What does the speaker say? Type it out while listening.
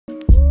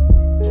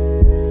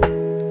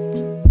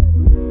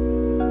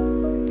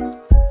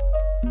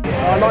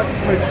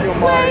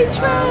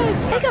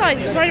Waitress! Hey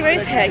guys, it's Bryony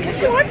Rose here. Guess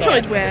who I've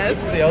joined with?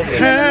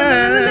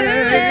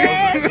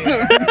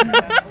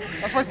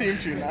 That's my theme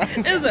tune now.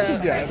 Is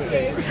it? Yeah, it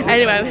is.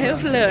 Anyway, I'm here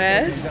with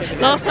Lewis.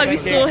 Last time we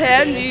saw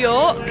him, New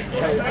York.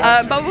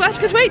 But we're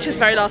actually going to Waitress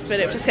very last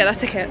minute. We'll just get our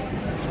tickets.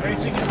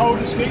 Thank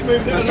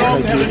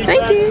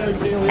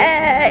you.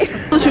 Hey!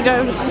 We should go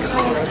over to the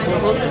car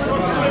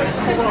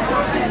spot.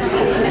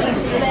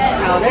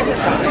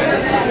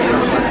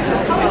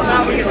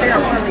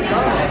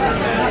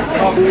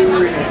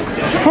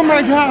 Oh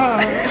my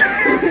god!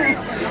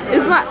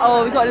 Isn't that,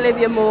 oh, we got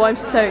Olivia Moore, I'm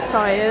so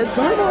excited.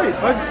 So right,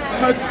 I've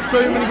heard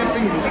so many good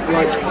things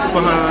like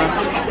for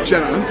her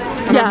Jenna.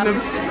 And Yeah. I've never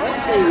seen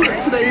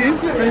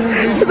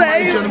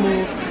today Jenna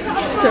Moore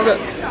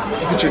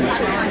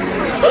virginity.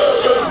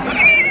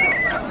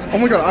 Oh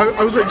my god,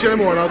 I was like Jenna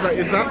Moore and I was like,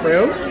 is that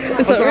real? I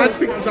was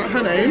that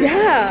her name?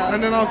 Yeah.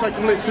 And then I was like,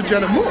 well, it's a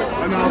Jenna Moore.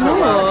 And then I was like,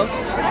 wow,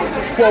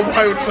 what a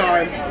wild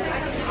time.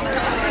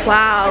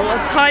 Wow,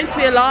 what a time to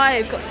be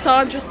alive. Got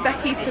Sandra's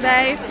Becky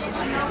today.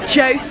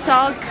 Joe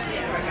Sugg.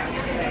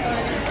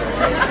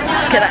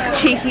 Get that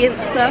cheeky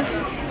Insta.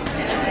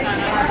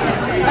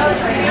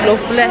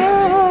 Lovely.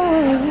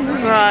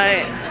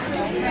 Right.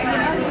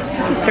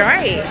 This is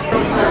great.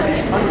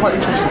 I'm quite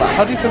interested about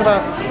how do you feel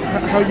about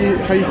how you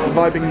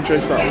vibing Joe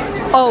Sugg?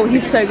 Oh,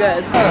 he's so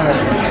good.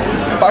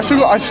 But I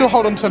still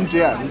hold on to some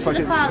DMs. Like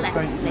it's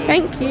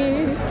Thank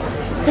you.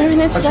 Very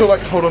nice. I still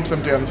like hold on to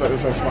some DMs like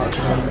there's no smart.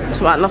 It's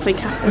about lovely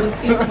Catherine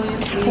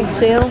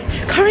Steele.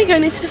 Currently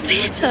going into the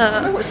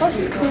theatre. Oh, it's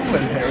actually cool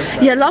in here, isn't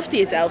it? Yeah, I love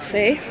the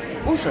Adelphi.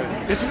 Also,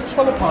 it didn't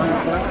smell of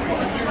pineapple.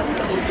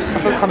 I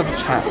feel kind of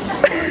attacked.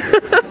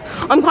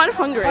 I'm kind of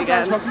hungry Hi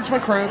again. guys, welcome to my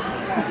crib.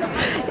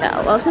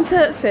 Yeah, welcome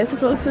to Theatre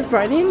Vlogs with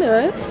Bryony and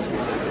Lewis.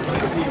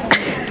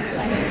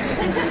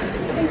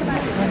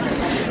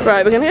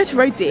 Right, we're gonna go to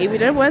row D. We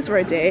don't know where's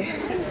row D.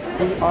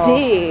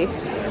 D.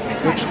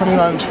 We're 29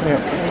 and 28.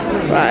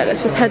 Right,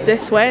 let's just head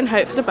this way and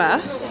hope for the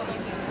best.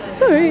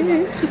 Sorry.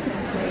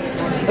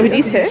 Are we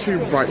these two? These two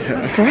right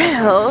here.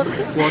 Brill.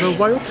 What a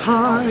wild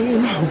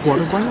time. What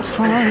a wild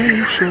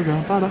time.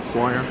 Sugar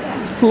butterfly.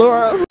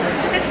 Laura.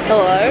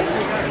 Hello.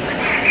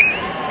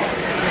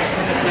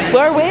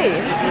 Where are we?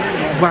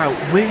 Wow,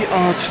 we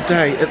are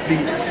today at the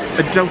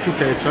Adelphi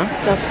Theatre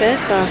The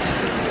theatre.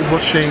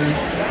 watching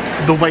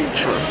The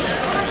Waitress.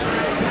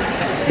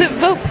 Is it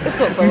it's not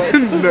the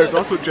Waitress. No,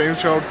 that's what James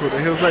Child called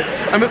it. He was like,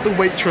 I'm at The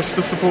Waitress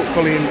to support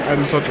Colleen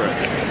and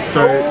Todrick.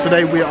 So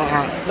today we are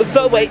at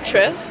The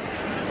Waitress.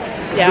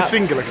 Yeah. the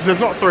singular, because there's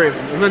not three of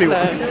them, there's only No,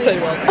 one. it's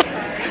only one.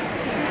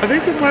 Are they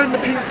been wearing the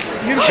pink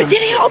uniforms?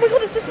 Yeah, oh my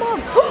god, it's this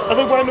month. Are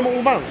they wearing them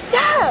all month?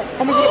 Yeah.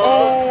 Oh my god,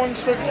 oh, I'm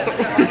so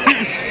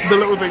excited. The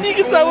little things. You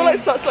can tell we're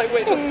like such like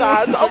Waitress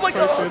stands. Oh my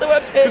god, they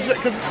were pink.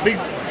 Because I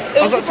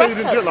was about to say they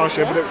didn't do it last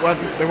year, but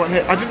they weren't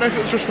here. I didn't know if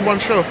it was just for one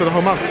show or for the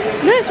whole month.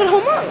 No, it's for the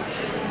whole month.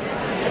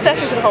 It's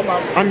definitely for the whole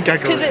month. I'm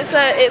gagging. Because it's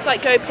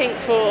like go pink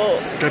for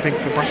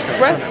breast cuts.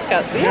 breast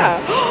cuts. Yeah.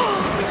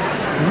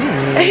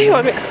 Ew,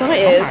 I'm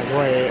excited. Oh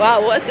my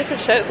wow, what a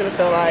different show it's gonna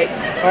feel like.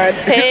 We're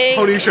pink.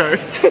 Whole new show.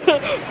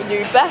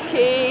 New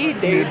Becky,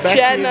 new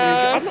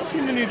Jenna. I've not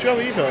seen the new Joe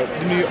either.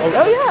 The new,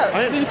 Oh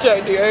yeah, new Joe,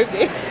 new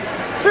Ogie.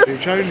 New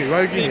Joe, new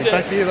Ogie, new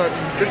Becky. Like,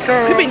 good girl.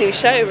 It's gonna be a new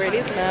show, really,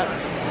 isn't it?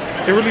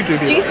 They really do.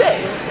 Do you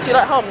sing? Do you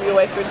like hum your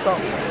way through the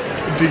songs?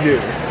 Do you?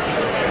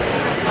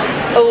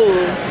 Oh,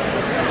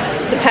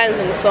 depends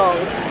on the song.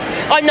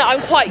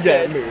 I'm quite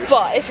good, mood.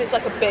 but if it's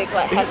like a big,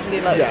 like heavily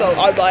like Yeah. song,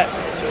 I'm like,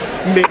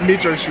 Me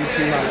Joe shoes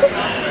do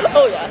that.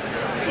 oh yeah,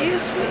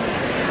 excuse me.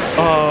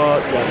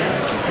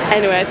 Yeah.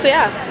 Anyway, so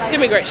yeah, it's gonna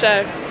be a great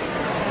show.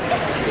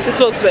 This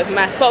vlog's a bit of a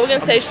mess, but we're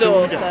gonna stage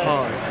door, so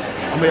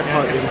I'm gonna get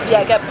pied in.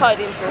 yeah, get pied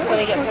in for us when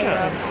they get paid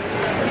around.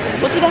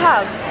 What do they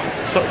have?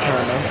 Salt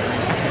caramel.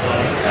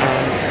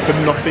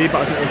 Banoffee,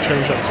 but I think they've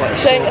changed that to like a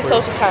Don't get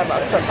strawberry. salted caramel,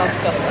 because that sounds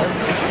disgusting.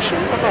 It's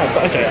actually not bad,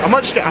 but okay. I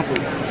might just get apple.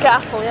 Get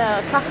apple,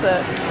 yeah,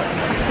 classic.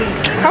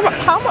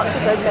 How much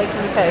would they make in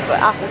the UK for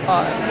apple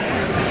pie?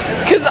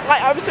 Because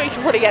I'm sure you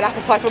can probably get an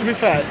apple pie from. To be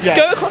fair, yeah.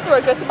 Go across the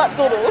road, go to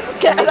McDonald's,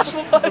 get an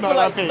apple pie for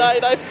like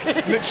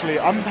 99p. Literally,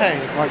 I'm paying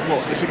like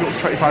what? The ticket was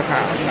 £25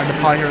 and the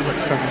pie here is like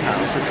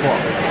 £7. So it's what?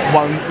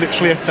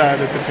 Literally a third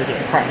of the ticket,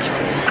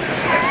 practically.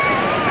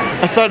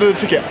 A third of the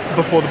ticket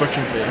before the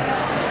booking fee.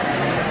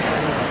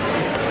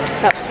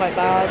 That's quite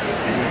bad.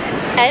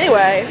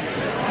 Anyway,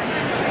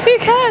 who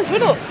cares? We're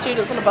not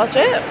students on a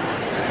budget.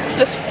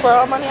 Just throw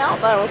our money out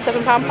there on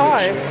 £7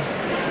 pie.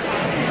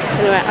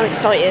 Anyway, I'm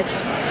excited.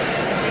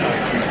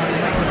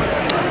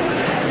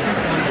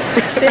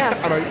 So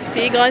yeah,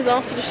 see you guys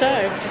after the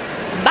show.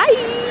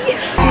 Bye!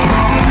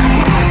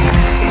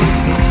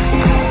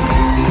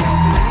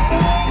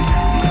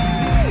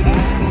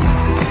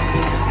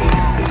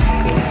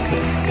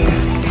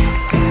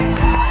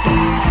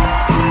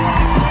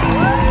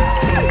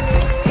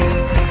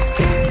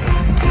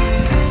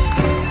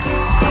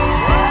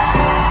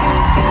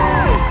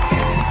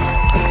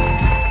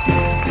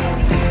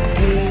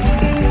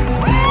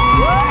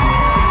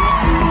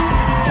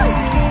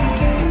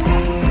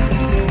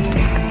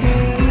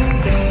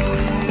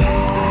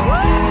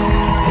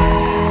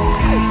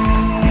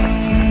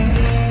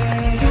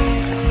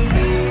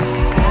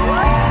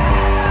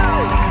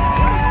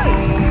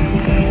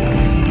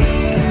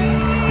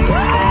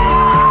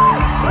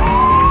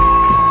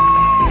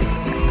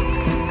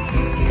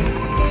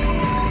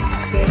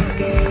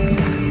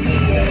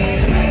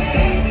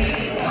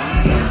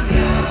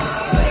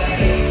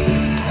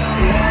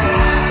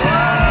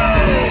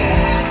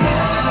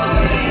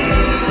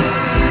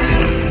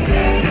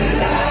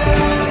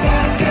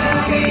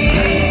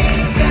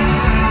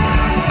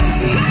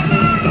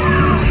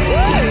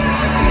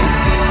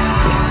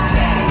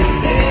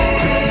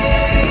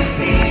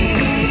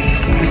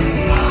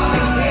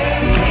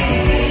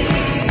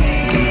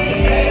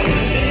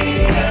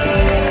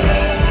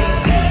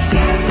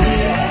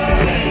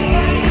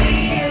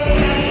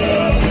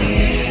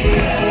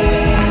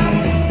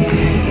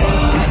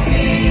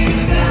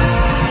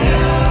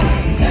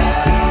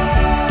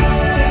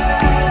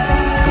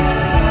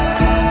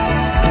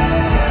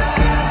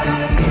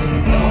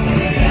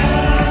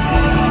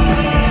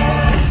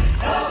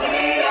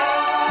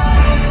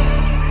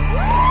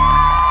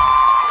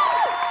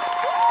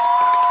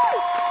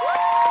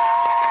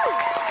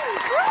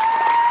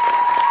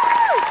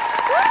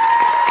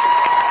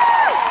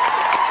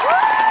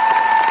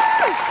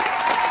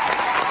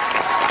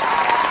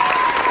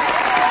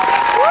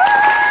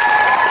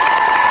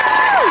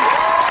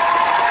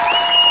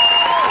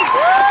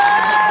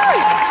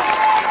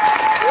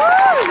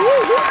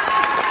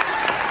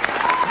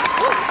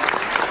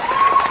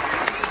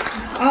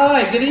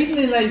 Okay, good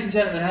evening, ladies and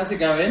gentlemen. How's it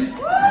going? Good.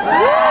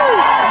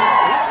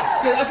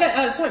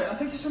 Okay, so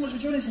thank you so much for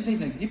joining us this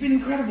evening. You've been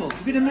incredible.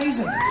 You've been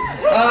amazing.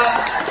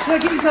 Yeah,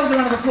 give yourselves a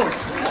round of applause.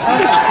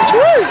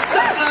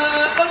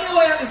 On your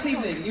way out this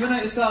evening, you will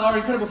notice that our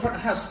incredible front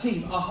of house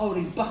team are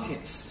holding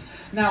buckets.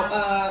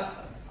 Now,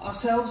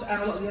 ourselves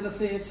and a lot of the other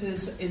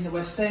theatres in the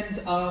West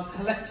End are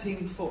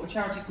collecting for a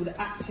charity called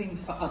Acting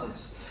for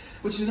Others,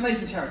 which is an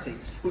amazing charity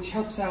which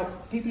helps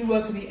out people who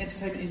work in the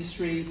entertainment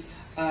industry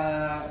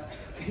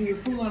who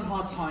have fallen on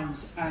hard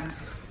times and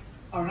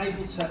are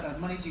unable to earn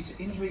money due to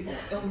injury or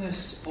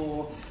illness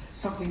or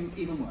something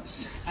even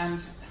worse.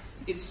 And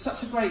it's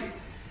such a great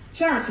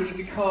charity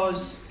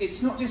because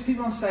it's not just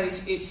people on stage,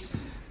 it's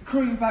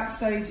crew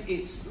backstage,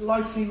 it's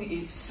lighting,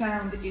 it's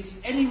sound, it's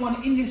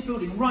anyone in this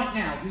building right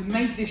now who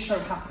made this show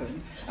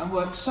happen and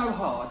worked so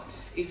hard.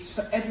 It's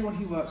for everyone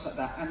who works like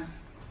that. And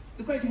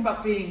the great thing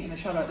about being in a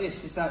show like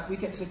this is that we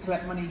get to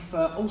collect money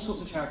for all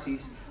sorts of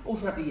charities all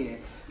throughout the year,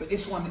 but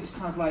this one is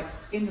kind of like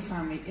in the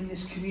family, in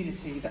this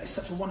community, that is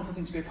such a wonderful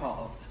thing to be a part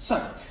of.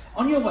 So,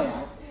 on your way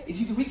out, if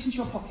you could reach into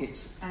your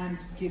pockets and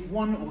give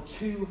 £100 or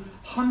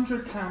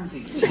 £200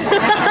 each,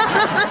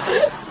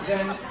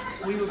 then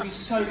we would be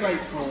so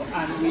grateful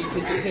and we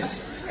could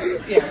just,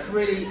 yeah,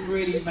 really,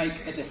 really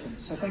make a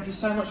difference. So thank you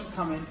so much for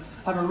coming.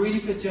 Have a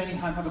really good journey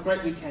home. Have a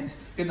great weekend.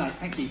 Good night.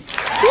 Thank you.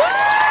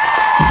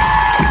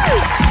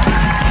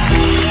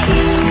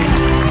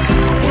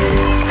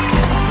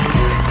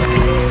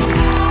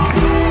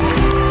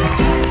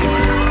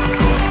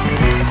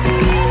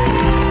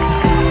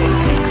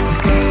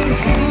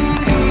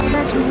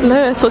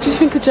 Lewis, what did you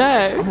think of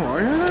Joe? Oh,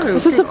 yeah,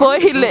 This is the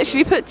boy who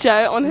literally put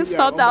Joe on his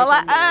thumbnail,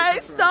 like, hey,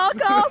 star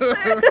casting!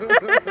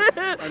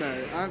 I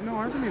know. No,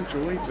 I really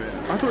enjoyed it.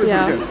 I thought it was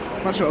really good.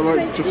 Actually, I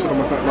like just said on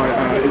my phone, like,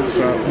 it's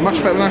much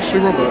better than Ashley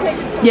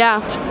Roberts.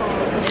 Yeah.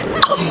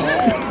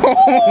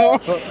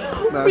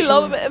 No, We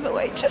love a bit of a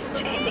waitress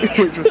tea.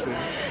 Waitress tea.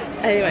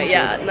 Anyway,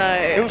 yeah, It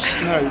no. was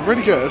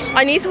really good.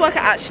 I need to work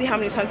out actually how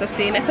many times I've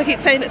seen it. So I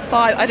keep saying it's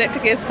 5. I don't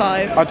think it is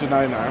 5. I don't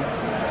know now.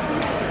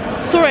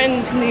 Saw it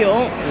in New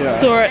York. Yeah.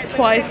 Saw it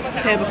twice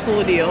here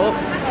before New York.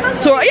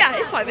 Saw it, yeah,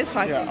 it's 5. It's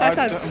 5. Yeah, 5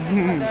 times.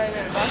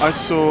 I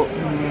saw,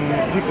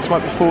 I think this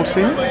might be 14.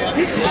 15?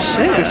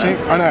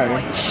 I know.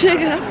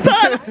 Sugar,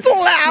 butter,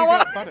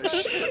 flour.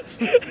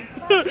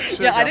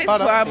 Sugar, Yeah, I don't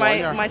butter, swear on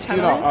flour, my Do you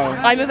channel. not? Oh.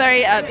 I'm a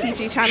very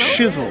PG channel.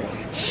 Shizzle.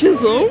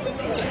 Shizzle.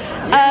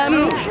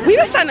 We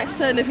were sat next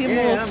to Olivia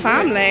Moore's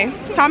family.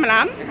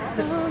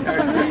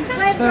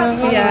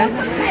 Yeah.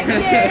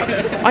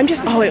 I'm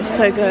just, oh, it was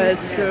so good.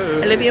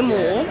 Olivia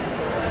Moore.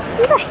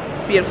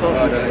 Beautiful.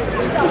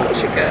 It was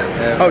such a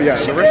good. Oh yeah,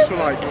 the rest were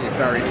like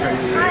very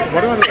tasty.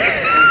 Why do I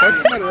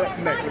look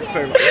neck look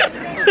so like?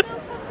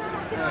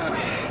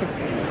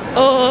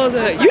 Oh,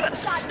 you look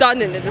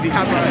stunning in this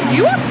camera.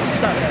 You are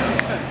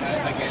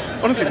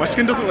stunning. Honestly, my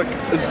skin doesn't look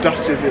as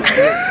dusty as it looks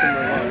in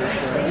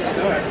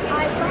real life.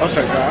 I'll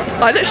take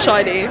that. I look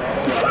shiny.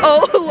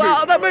 Oh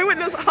wow, that moment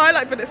was a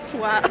highlight, but it's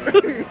sweat.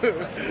 Me,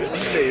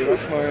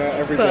 that's my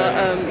everyday.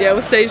 But yeah,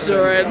 we're stage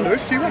drawing.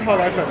 Lewis, you want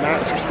highlights like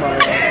that?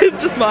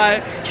 It's just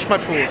my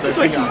pores. Just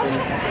my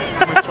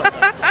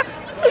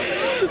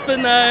But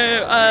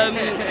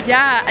no,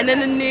 yeah, and then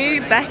the new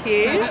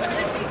Becky.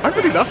 I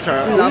really loved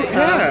her. Loved her.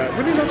 Yeah,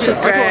 really loved She's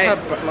her. great. I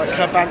thought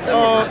her banter.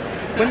 Oh,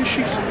 when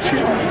she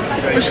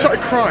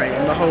started crying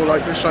and the whole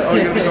like, she's like, oh,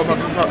 you're gonna go back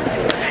to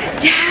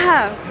the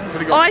Yeah.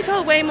 I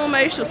felt way more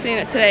emotional seeing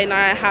it today than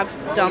I have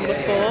done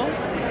before.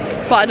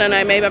 But I don't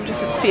know, maybe I'm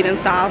just feeling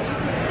sad.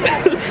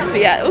 But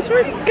yeah, it was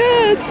really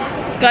good.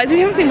 Guys, if you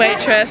haven't seen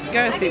Waitress, go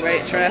and see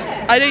Waitress.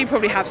 I know you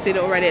probably have seen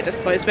it already at this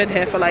point. It's been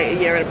here for like a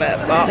year and a bit,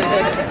 but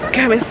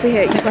go and see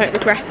it, you won't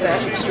regret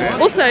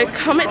it. Also,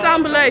 comment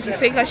down below if you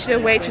think I should do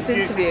a Waitress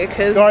interview,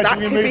 because that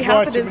could be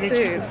happening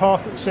soon.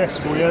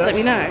 Let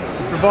me know.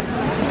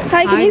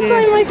 Hi, can you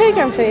sign my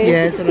program, please?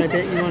 Yes, and I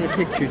bet you want a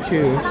picture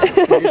too.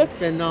 You didn't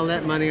spend all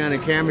that money on a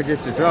camera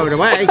just to throw it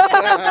away.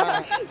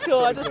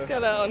 Cool, I'll just get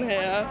it on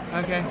here.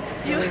 Okay.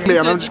 Me,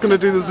 and I'm just going to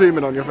do the zoom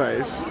in on your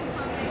face.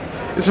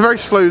 It's a very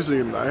slow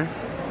zoom though.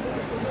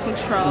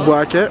 Control.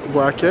 Work it,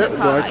 work it,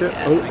 work it.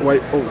 Oh,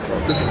 wait, oh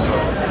god, this.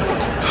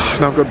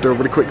 Now I've got to do a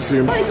really quick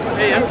zoom.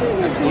 Yeah,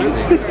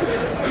 absolutely.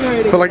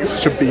 I feel like it's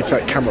such a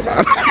B-Tech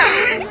cameraman.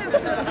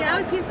 Yeah, I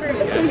was here for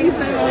Thank you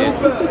so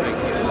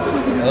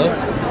much.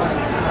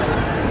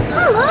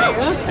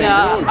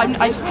 Yeah,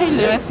 I just pay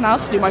Lewis now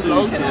to do my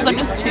vlogs because I'm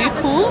just too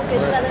cool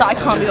that I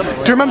can't be on. Do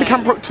you remember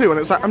Camp Rock 2 when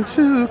it was like, I'm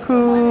too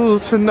cool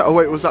to know? Oh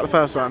wait, was that the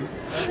first one?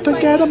 Don't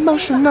get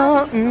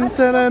emotional, you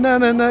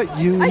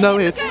know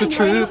it's the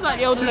truth. You're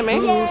slightly older than me.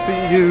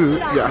 For you.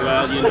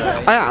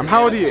 Yeah. I am.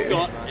 How old are you? 18.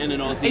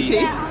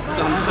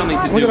 Oh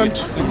my god, I'm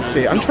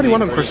 20. I'm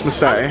 21 on Christmas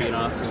Day.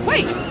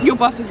 Wait, your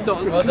birthday's not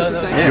on Christmas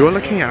Day. You're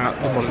looking at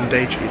the modern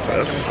day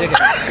Jesus.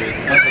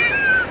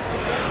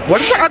 Why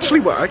does that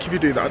actually work if you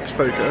do that to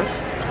focus?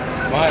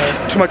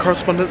 Smile. To my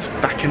correspondents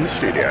back in the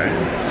studio.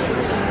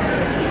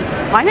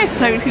 I know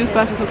so many people's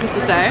birthdays on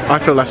Christmas Day. I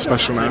feel less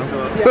special now.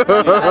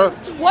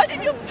 Why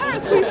did your parents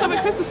parents call you summer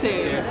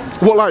Christmassy.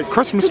 What, like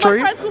Christmas My tree?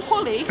 friend's called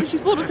Holly because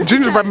she's born on Christmas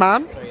Gingerbread Day.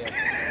 man?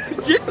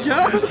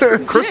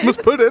 Ginger? Christmas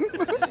pudding?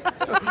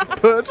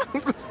 Pud?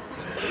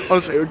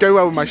 Honestly, it would go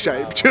well with my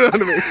shape, do you know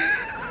what I mean?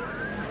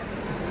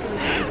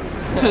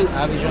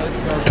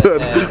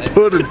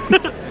 Pudding.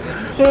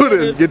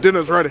 Pudding, your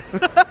dinner's ready.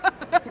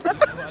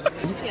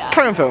 Yeah.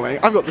 Carry on filming,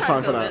 I've got the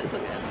time for that. It's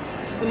okay.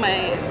 With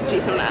my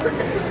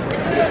G7X.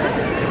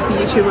 The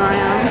YouTuber I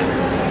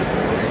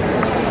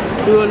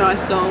am. You all know I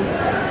stole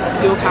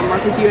your camera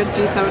because you had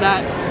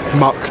G7X.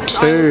 Mark I 2.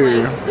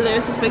 was like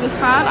Lewis's biggest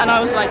fan, and I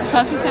was like, the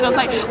first thing he said, I was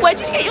like, where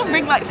did you get your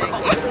ring light from?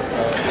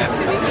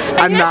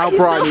 And now he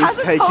still Bryony's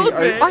hasn't taking told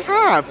me. over. I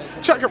have!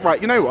 Check it,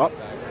 right, you know what?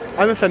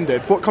 I'm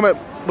offended. What comment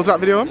was that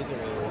video on?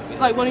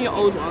 Like one of your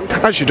old ones.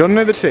 Actually, don't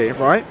know the tea,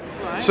 right?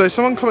 So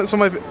someone comments on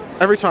my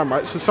every time,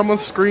 right? So someone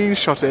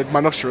screenshotted my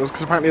nostrils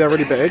because apparently they're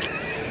really big,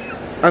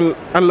 and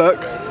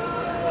look,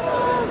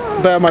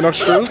 they're my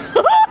nostrils.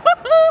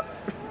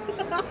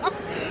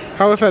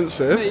 How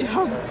offensive!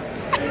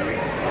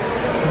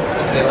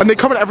 And they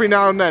comment every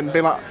now and then,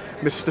 being like,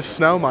 "Mr.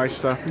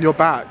 Snellmeister, you're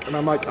back," and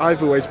I'm like,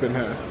 "I've always been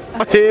here."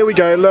 Here we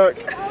go.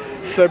 Look.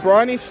 So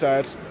Bryony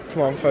said,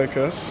 "Come on,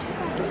 focus."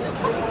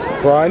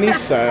 Bryony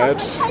said,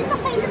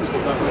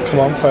 "Come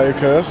on,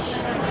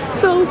 focus."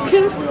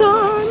 Focus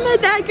on the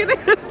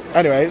negative.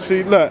 Anyway, so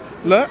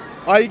look,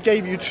 I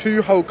gave you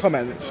 2 whole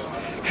comments.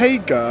 Hey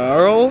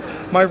girl,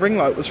 my ring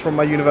light was from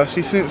my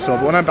university student store,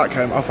 but when I'm back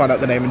home, I'll find out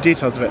the name and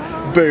details of it.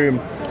 Boom,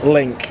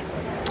 link.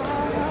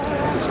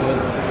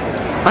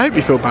 I hope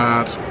you feel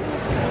bad.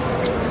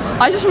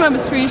 I just remember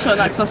screenshotting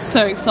that because I was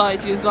so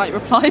excited you'd like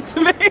reply to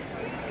me.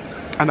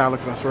 And now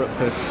look at us, we're at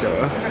this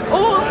together.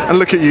 Oh, And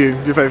look at you,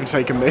 you've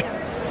overtaken me.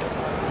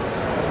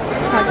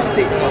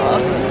 deep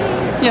class.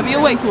 Yeah, but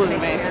you're way cooler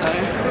than me, so.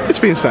 It's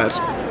been said.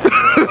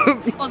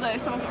 Although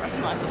someone got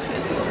recognised at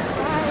Fierce.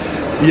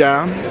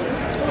 Yeah.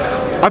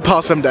 I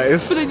passed them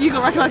days. But then you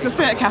got recognised at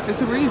Theatre Cafe,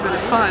 so we're even,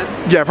 it's fine.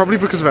 Yeah, probably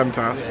because of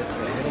MTAS.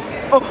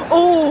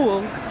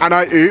 Oh! And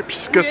I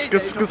oops, gus.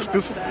 Look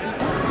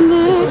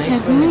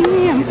at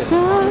me, I'm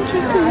such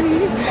a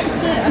dude.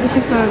 What's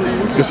his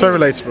name? You're so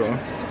relatable.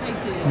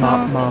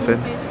 Marvin.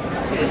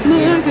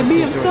 Look at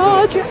me, I'm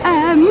such a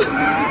M.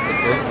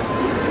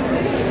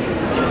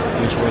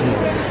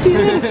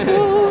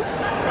 Beautiful,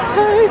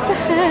 toe to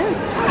head.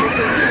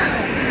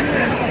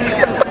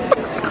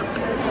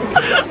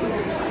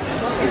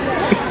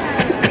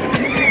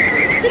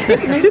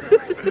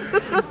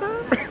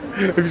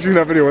 Have you seen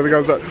that video where the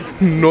guy's like,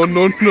 no.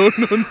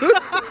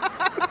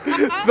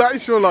 That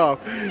is your laugh.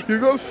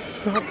 You've got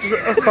such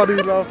a funny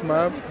laugh,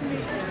 man.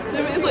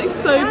 No, but it's like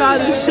so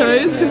bad in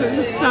shows because it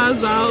just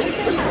stands out.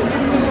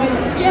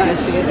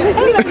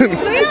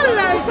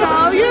 Hello,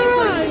 doll, you're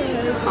right.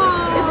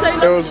 It's so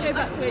nice It was- to go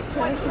back to Waitress.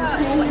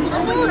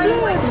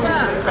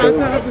 I've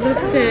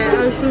loved it.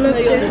 I've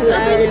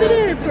been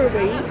here for a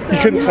week. You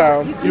couldn't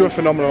tell. You were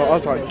phenomenal. I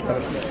was like,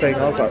 better sing.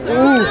 I was like, ooh. I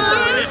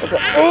was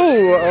like,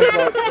 ooh. I was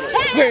like,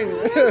 sing.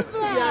 Yeah,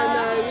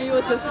 no, you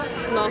were just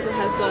laughing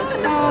heads off.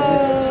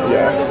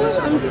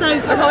 Yeah. I'm so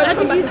glad.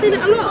 Have you seen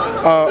it a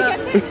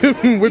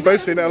lot? We've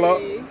both seen it a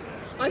lot.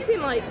 I've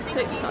seen like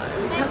 6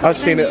 times. I've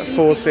seen it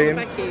 4 scenes.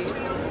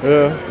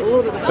 Yeah.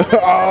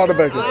 Oh, the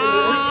Beckers.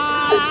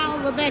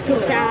 Oh, the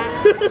Becca's chat.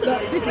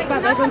 This is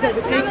bad. Everyone's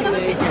overtaking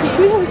me.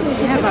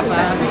 Yeah,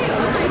 Baba.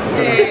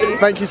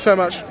 Thank you so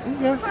much.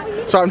 Yeah.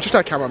 So I'm just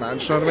our cameraman,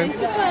 do you know what I mean?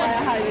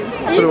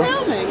 Are you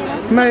filming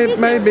then?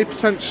 Maybe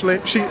potentially.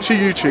 She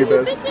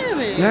YouTubers.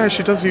 Yeah,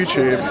 she does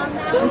YouTube.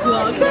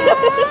 Vlog.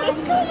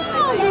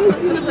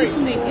 Lovely to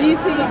meet you. You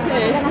two got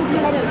here.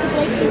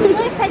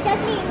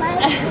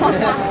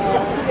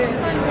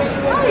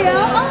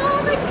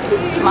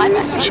 My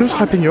best friend. She was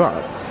hyping you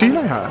up. Do you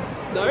know her?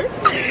 No.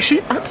 She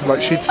acted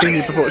like she'd seen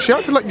you before. She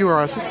acted like you were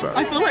her sister.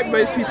 I feel like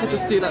most people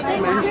just do that to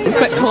me. A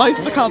bit close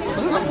for comfort.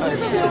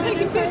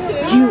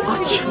 You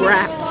are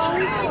trapped.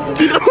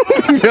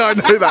 Yeah, I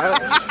know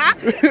that.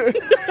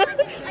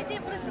 I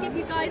didn't want to skip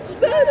you guys.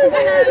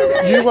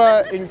 You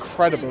were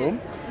incredible.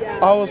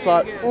 I was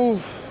like, ooh,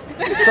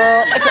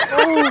 girl. I was like,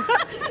 ooh.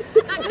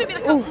 That could be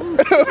like Ooh.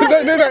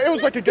 No, it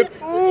was like a good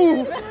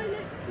ooh.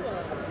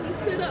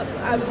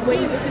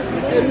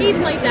 he's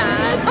my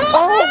dad.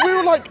 Oh, we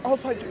were like, I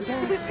was like,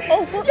 yes. I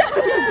was like,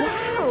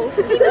 wow.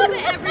 He does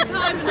it every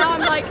time, and now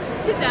I'm like,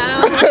 sit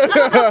down.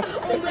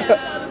 Sit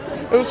down.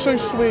 It was so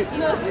sweet.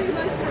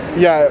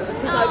 Yeah,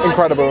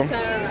 incredible.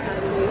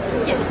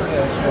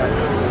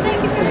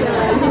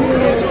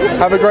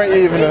 Have a great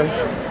evening.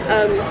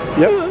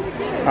 Yep,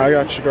 I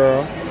got you,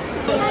 girl.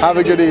 Have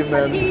a good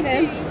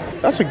evening.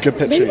 That's a good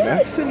picture, you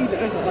know. Fully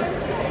know her.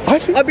 I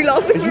think I'd be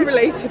laughing if we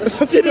related.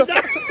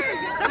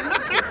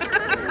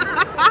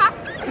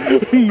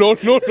 No.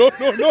 That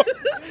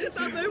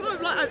moment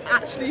I'm like, I'm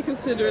actually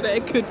considering it.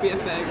 It could be a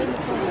thing.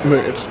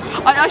 Mood.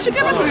 I should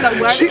go back and be like,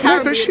 where the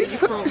camera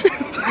from?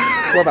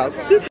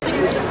 Whereabouts?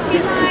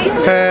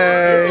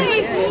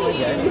 Hey.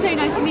 So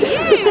nice to meet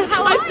you.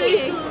 How are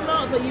you?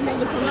 but you make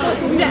the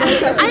conversation. Yeah,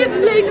 I have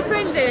loads of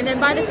friends here, and then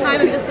by the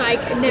time I'm just like,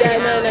 no,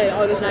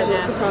 honestly,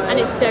 I'm surprised. and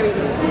it's very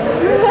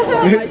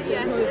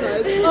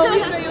Oh, you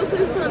know, you're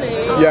so funny.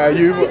 Yeah,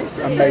 you were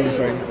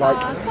amazing.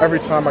 Like, every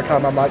time I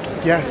come, I'm like,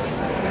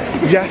 yes.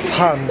 Yes,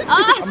 hun.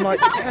 I'm like,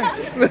 yes.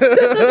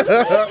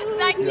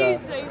 Thank you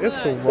so much.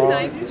 It's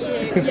alright. Thank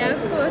you. Yeah,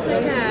 of course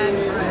I can.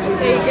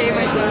 There you go,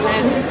 my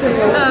darling.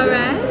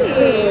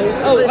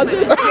 Alrighty. Oh, I'm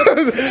good.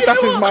 That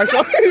is my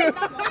shot.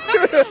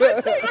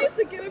 I'm so used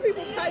to giving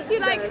people pens.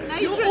 You're like, no,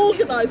 You're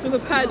organised with a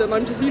pen, and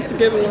I'm just used to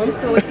giving one.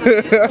 just always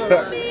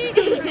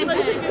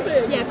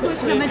yeah, of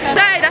course you can, my darling. So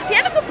that's the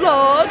end of the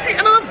vlog. That's the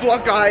end of the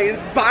vlog, guys.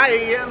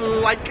 Bye.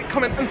 Like,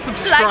 comment, and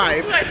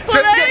subscribe. Like, Don't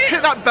forget to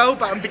hit that bell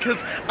button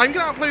because I'm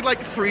gonna upload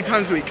like 3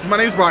 times a week. Because my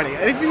name's Bryony,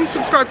 and if you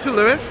subscribe to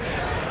Lewis,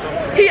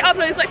 he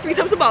uploads like 3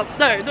 times a month.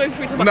 No, not even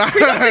 3 times a month.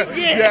 3 times a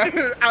year.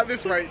 yeah, at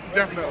this rate,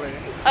 definitely.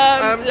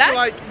 Like, so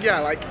like, yeah,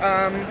 like,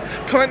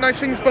 comment nice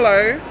things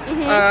below.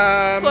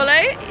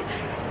 follow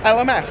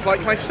LMS,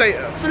 like my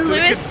status. Do the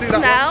Lewis kids do that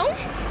Snell. one?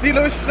 The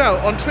Lewis Snell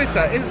on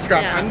Twitter,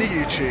 Instagram, and the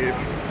YouTube.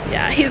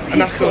 Yeah, he's And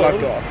that's cool. all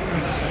I've got.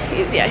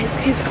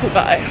 He's a cool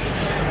guy.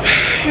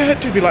 Yeah, it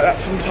do be like that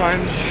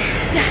sometimes.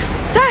 Yeah.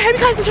 So I hope you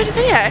guys enjoyed this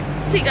video.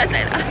 See you guys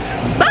later.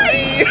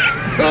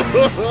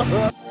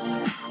 Bye.